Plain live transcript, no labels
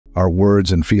Our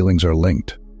words and feelings are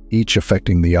linked, each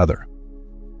affecting the other,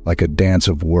 like a dance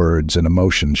of words and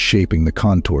emotions shaping the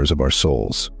contours of our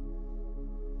souls.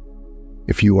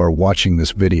 If you are watching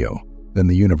this video, then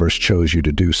the universe chose you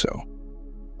to do so.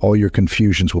 All your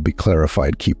confusions will be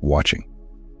clarified. Keep watching.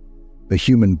 The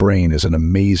human brain is an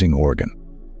amazing organ,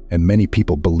 and many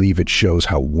people believe it shows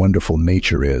how wonderful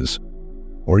nature is,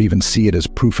 or even see it as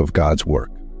proof of God's work.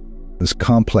 This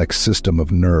complex system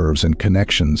of nerves and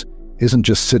connections isn't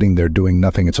just sitting there doing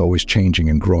nothing, it's always changing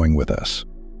and growing with us.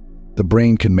 The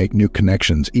brain can make new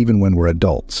connections even when we're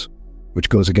adults, which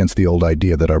goes against the old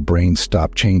idea that our brains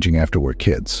stop changing after we're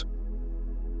kids.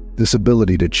 This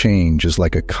ability to change is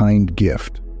like a kind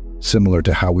gift, similar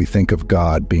to how we think of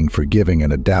God being forgiving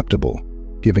and adaptable,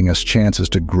 giving us chances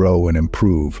to grow and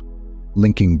improve,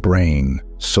 linking brain,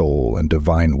 soul, and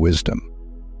divine wisdom.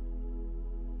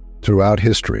 Throughout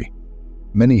history,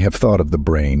 many have thought of the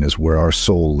brain as where our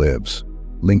soul lives,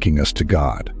 linking us to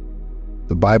God.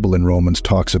 The Bible in Romans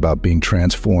talks about being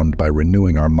transformed by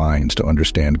renewing our minds to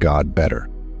understand God better.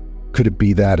 Could it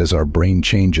be that as our brain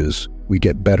changes, we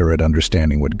get better at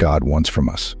understanding what God wants from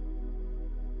us?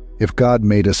 If God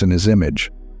made us in His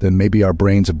image, then maybe our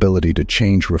brain's ability to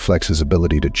change reflects His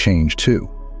ability to change too.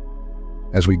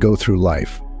 As we go through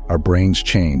life, our brains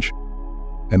change,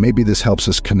 and maybe this helps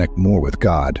us connect more with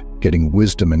God, getting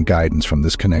wisdom and guidance from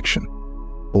this connection.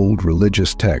 Old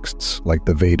religious texts like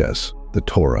the Vedas, the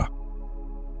Torah,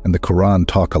 and the Quran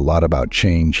talk a lot about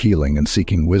change, healing, and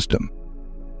seeking wisdom.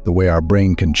 The way our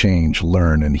brain can change,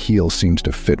 learn, and heal seems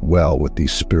to fit well with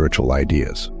these spiritual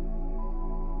ideas.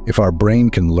 If our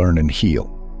brain can learn and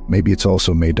heal, maybe it's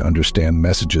also made to understand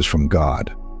messages from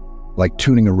God, like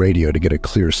tuning a radio to get a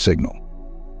clear signal.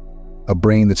 A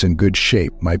brain that's in good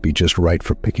shape might be just right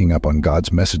for picking up on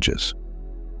God's messages.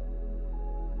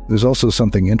 There's also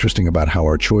something interesting about how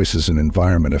our choices and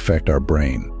environment affect our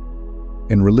brain.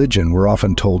 In religion, we're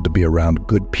often told to be around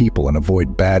good people and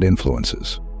avoid bad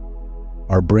influences.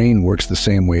 Our brain works the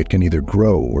same way. It can either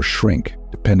grow or shrink,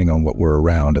 depending on what we're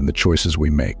around and the choices we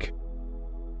make.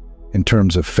 In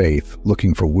terms of faith,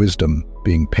 looking for wisdom,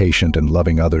 being patient, and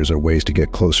loving others are ways to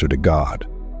get closer to God.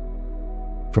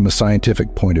 From a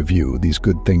scientific point of view, these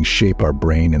good things shape our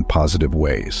brain in positive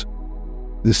ways.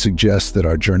 This suggests that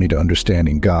our journey to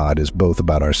understanding God is both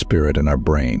about our spirit and our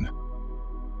brain.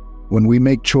 When we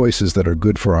make choices that are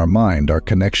good for our mind, our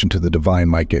connection to the divine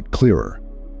might get clearer,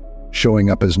 showing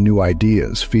up as new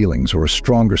ideas, feelings, or a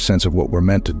stronger sense of what we're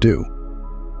meant to do.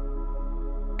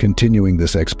 Continuing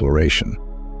this exploration,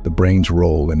 the brain's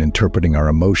role in interpreting our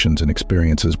emotions and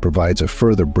experiences provides a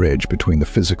further bridge between the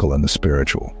physical and the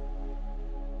spiritual.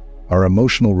 Our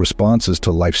emotional responses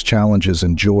to life's challenges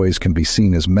and joys can be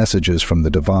seen as messages from the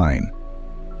divine,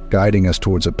 guiding us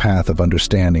towards a path of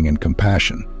understanding and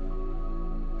compassion.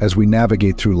 As we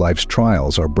navigate through life's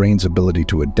trials, our brain's ability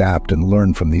to adapt and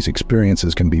learn from these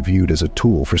experiences can be viewed as a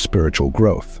tool for spiritual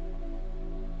growth.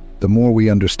 The more we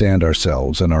understand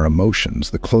ourselves and our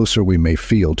emotions, the closer we may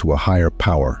feel to a higher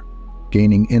power,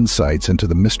 gaining insights into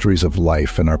the mysteries of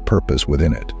life and our purpose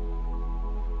within it.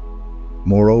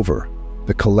 Moreover,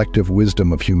 the collective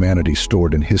wisdom of humanity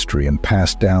stored in history and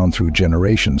passed down through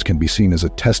generations can be seen as a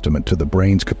testament to the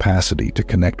brain's capacity to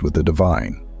connect with the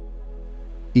divine.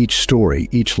 Each story,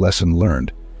 each lesson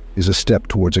learned, is a step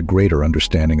towards a greater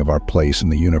understanding of our place in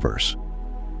the universe.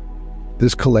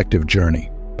 This collective journey,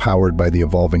 powered by the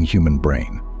evolving human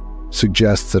brain,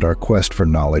 suggests that our quest for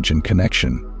knowledge and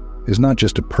connection is not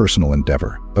just a personal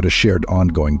endeavor, but a shared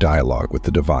ongoing dialogue with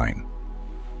the divine.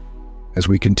 As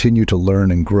we continue to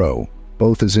learn and grow,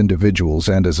 both as individuals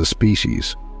and as a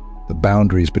species, the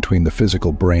boundaries between the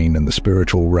physical brain and the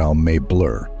spiritual realm may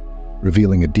blur,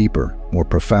 revealing a deeper, more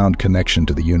profound connection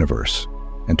to the universe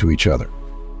and to each other.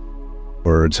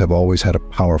 Birds have always had a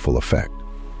powerful effect.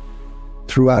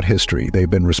 Throughout history, they've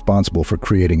been responsible for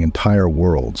creating entire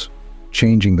worlds,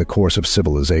 changing the course of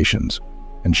civilizations,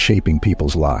 and shaping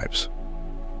people's lives.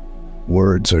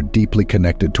 Words are deeply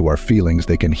connected to our feelings.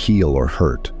 They can heal or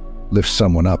hurt, lift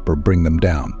someone up or bring them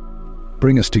down,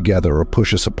 bring us together or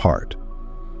push us apart.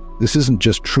 This isn't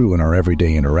just true in our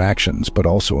everyday interactions, but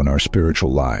also in our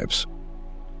spiritual lives.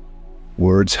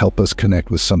 Words help us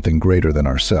connect with something greater than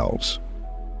ourselves.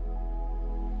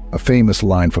 A famous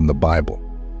line from the Bible,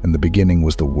 "In the beginning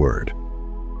was the Word,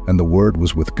 and the Word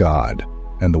was with God,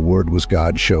 and the Word was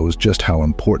God," shows just how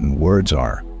important words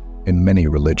are in many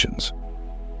religions.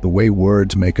 The way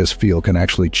words make us feel can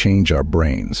actually change our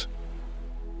brains.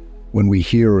 When we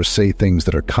hear or say things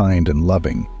that are kind and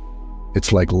loving,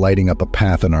 it's like lighting up a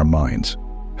path in our minds,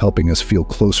 helping us feel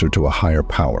closer to a higher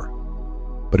power.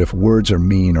 But if words are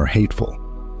mean or hateful,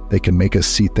 they can make us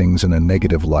see things in a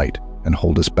negative light and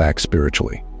hold us back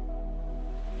spiritually.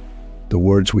 The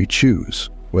words we choose,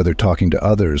 whether talking to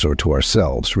others or to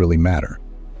ourselves, really matter.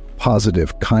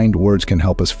 Positive, kind words can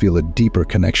help us feel a deeper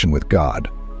connection with God,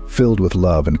 filled with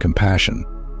love and compassion.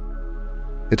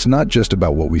 It's not just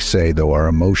about what we say, though. Our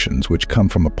emotions, which come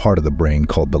from a part of the brain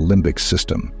called the limbic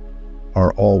system,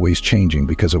 are always changing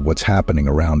because of what's happening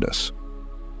around us.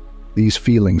 These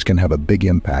feelings can have a big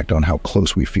impact on how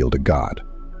close we feel to God.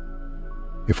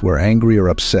 If we're angry or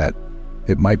upset,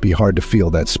 it might be hard to feel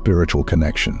that spiritual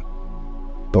connection.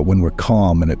 But when we're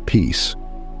calm and at peace,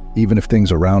 even if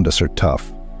things around us are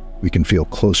tough, we can feel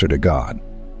closer to God.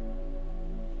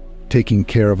 Taking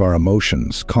care of our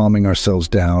emotions, calming ourselves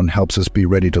down, helps us be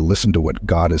ready to listen to what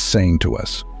God is saying to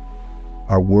us.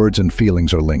 Our words and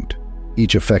feelings are linked,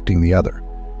 each affecting the other.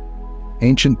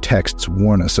 Ancient texts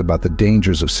warn us about the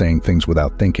dangers of saying things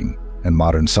without thinking, and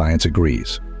modern science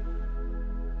agrees.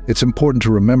 It's important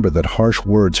to remember that harsh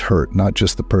words hurt not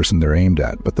just the person they're aimed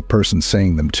at, but the person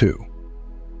saying them too.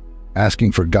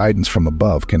 Asking for guidance from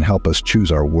above can help us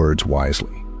choose our words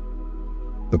wisely.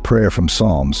 The prayer from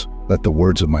Psalms, "Let the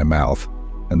words of my mouth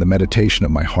and the meditation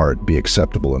of my heart be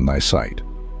acceptable in thy sight,"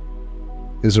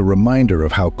 is a reminder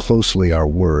of how closely our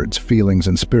words, feelings,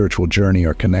 and spiritual journey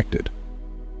are connected.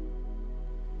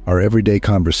 Our everyday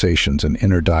conversations and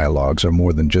inner dialogues are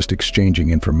more than just exchanging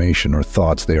information or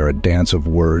thoughts. They are a dance of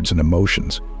words and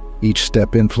emotions, each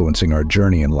step influencing our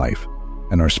journey in life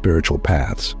and our spiritual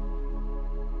paths.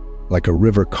 Like a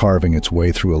river carving its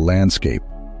way through a landscape,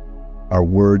 our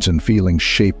words and feelings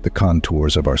shape the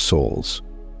contours of our souls.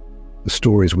 The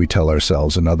stories we tell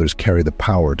ourselves and others carry the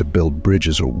power to build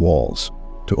bridges or walls,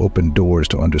 to open doors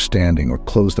to understanding or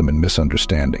close them in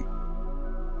misunderstanding.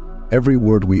 Every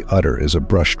word we utter is a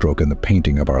brushstroke in the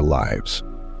painting of our lives,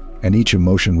 and each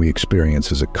emotion we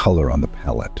experience is a color on the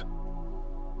palette.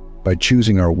 By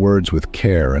choosing our words with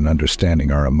care and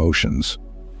understanding our emotions,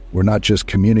 we're not just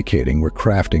communicating, we're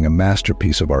crafting a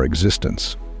masterpiece of our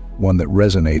existence, one that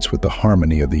resonates with the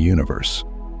harmony of the universe.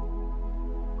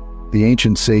 The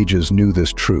ancient sages knew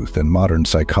this truth, and modern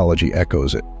psychology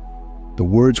echoes it. The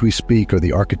words we speak are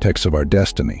the architects of our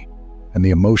destiny, and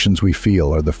the emotions we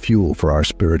feel are the fuel for our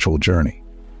spiritual journey.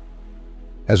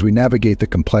 As we navigate the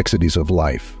complexities of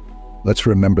life, let's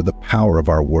remember the power of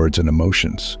our words and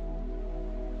emotions.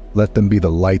 Let them be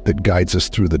the light that guides us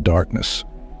through the darkness,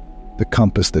 the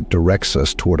compass that directs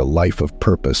us toward a life of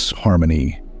purpose,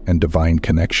 harmony, and divine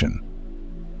connection.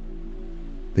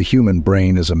 The human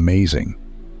brain is amazing.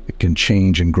 It can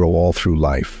change and grow all through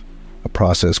life, a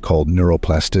process called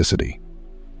neuroplasticity.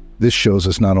 This shows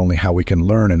us not only how we can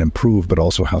learn and improve, but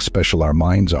also how special our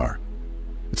minds are.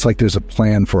 It's like there's a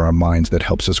plan for our minds that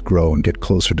helps us grow and get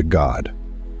closer to God.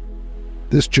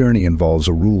 This journey involves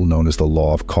a rule known as the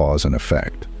law of cause and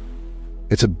effect.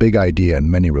 It's a big idea in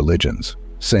many religions,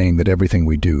 saying that everything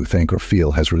we do, think, or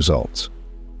feel has results.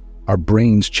 Our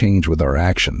brains change with our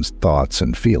actions, thoughts,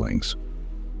 and feelings.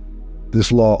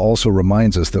 This law also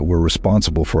reminds us that we're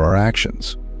responsible for our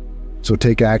actions. So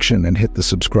take action and hit the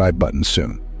subscribe button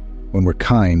soon. When we're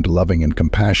kind, loving, and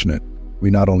compassionate,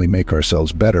 we not only make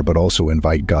ourselves better, but also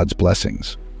invite God's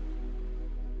blessings.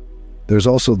 There's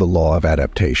also the law of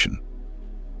adaptation.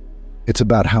 It's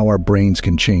about how our brains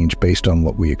can change based on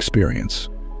what we experience.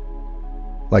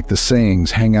 Like the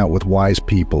sayings, hang out with wise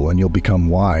people and you'll become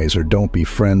wise, or don't be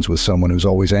friends with someone who's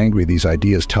always angry. These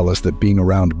ideas tell us that being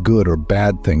around good or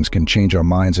bad things can change our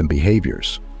minds and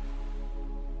behaviors.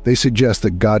 They suggest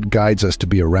that God guides us to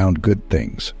be around good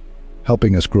things,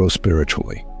 helping us grow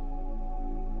spiritually.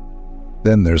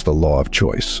 Then there's the law of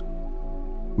choice.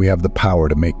 We have the power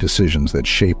to make decisions that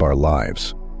shape our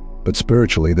lives. But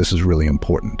spiritually, this is really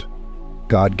important.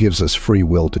 God gives us free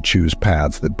will to choose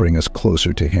paths that bring us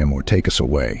closer to Him or take us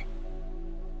away.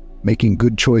 Making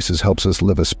good choices helps us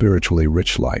live a spiritually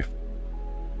rich life.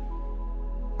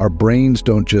 Our brains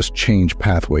don't just change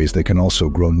pathways, they can also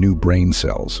grow new brain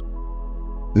cells.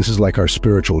 This is like our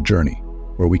spiritual journey,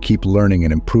 where we keep learning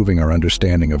and improving our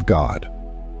understanding of God.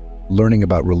 Learning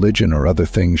about religion or other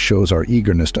things shows our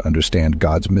eagerness to understand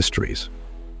God's mysteries.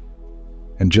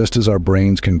 And just as our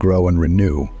brains can grow and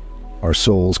renew, our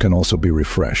souls can also be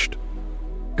refreshed.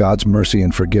 God's mercy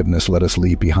and forgiveness let us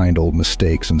leave behind old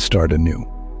mistakes and start anew.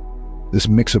 This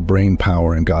mix of brain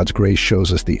power and God's grace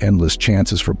shows us the endless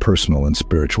chances for personal and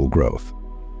spiritual growth.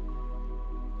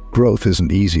 Growth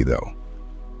isn't easy, though.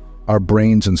 Our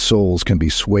brains and souls can be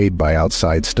swayed by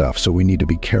outside stuff, so we need to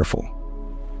be careful.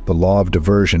 The law of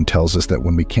diversion tells us that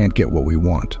when we can't get what we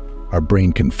want, our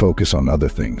brain can focus on other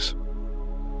things.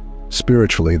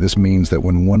 Spiritually, this means that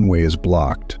when one way is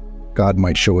blocked, God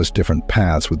might show us different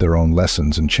paths with their own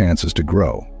lessons and chances to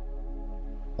grow.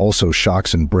 Also,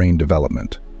 shocks in brain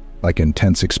development, like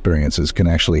intense experiences, can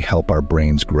actually help our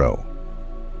brains grow.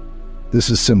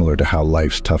 This is similar to how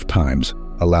life's tough times,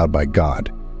 allowed by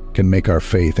God, can make our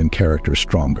faith and character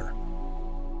stronger.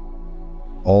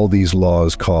 All these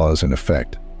laws, cause and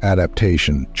effect,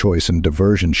 adaptation, choice, and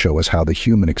diversion show us how the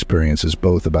human experience is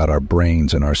both about our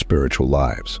brains and our spiritual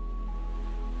lives.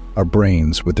 Our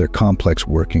brains, with their complex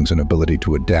workings and ability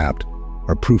to adapt,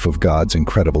 are proof of God's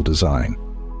incredible design.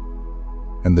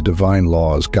 And the divine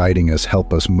laws guiding us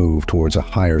help us move towards a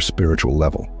higher spiritual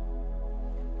level.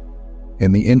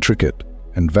 In the intricate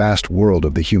and vast world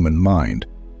of the human mind,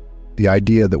 the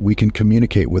idea that we can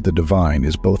communicate with the divine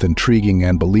is both intriguing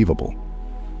and believable.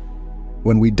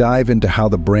 When we dive into how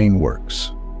the brain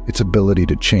works, its ability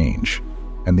to change,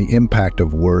 and the impact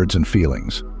of words and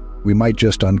feelings, we might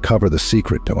just uncover the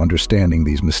secret to understanding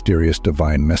these mysterious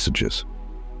divine messages.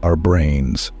 Our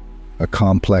brains, a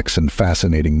complex and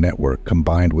fascinating network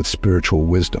combined with spiritual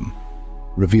wisdom,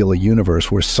 reveal a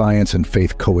universe where science and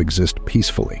faith coexist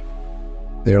peacefully.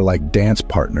 They are like dance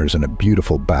partners in a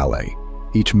beautiful ballet,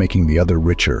 each making the other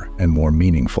richer and more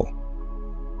meaningful.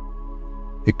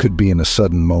 It could be in a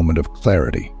sudden moment of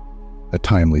clarity, a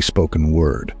timely spoken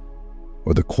word,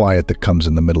 or the quiet that comes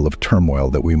in the middle of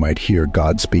turmoil that we might hear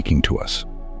God speaking to us.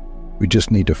 We just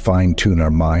need to fine-tune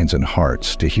our minds and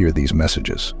hearts to hear these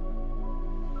messages.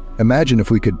 Imagine if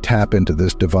we could tap into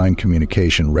this divine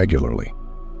communication regularly.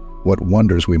 What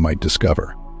wonders we might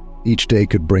discover. Each day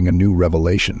could bring a new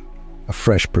revelation, a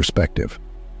fresh perspective,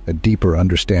 a deeper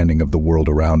understanding of the world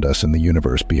around us and the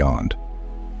universe beyond.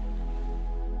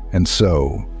 And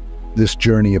so, this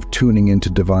journey of tuning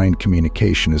into divine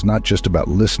communication is not just about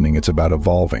listening, it's about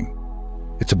evolving.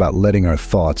 It's about letting our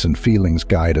thoughts and feelings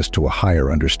guide us to a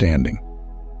higher understanding.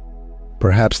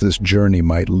 Perhaps this journey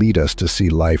might lead us to see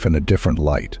life in a different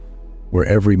light, where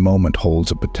every moment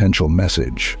holds a potential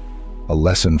message, a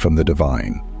lesson from the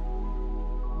divine.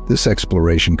 This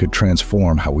exploration could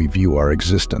transform how we view our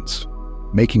existence,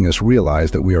 making us realize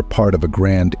that we are part of a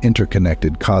grand,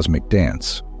 interconnected cosmic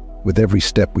dance, with every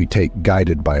step we take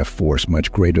guided by a force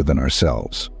much greater than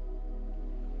ourselves.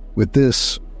 With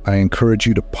this, I encourage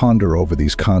you to ponder over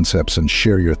these concepts and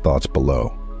share your thoughts below.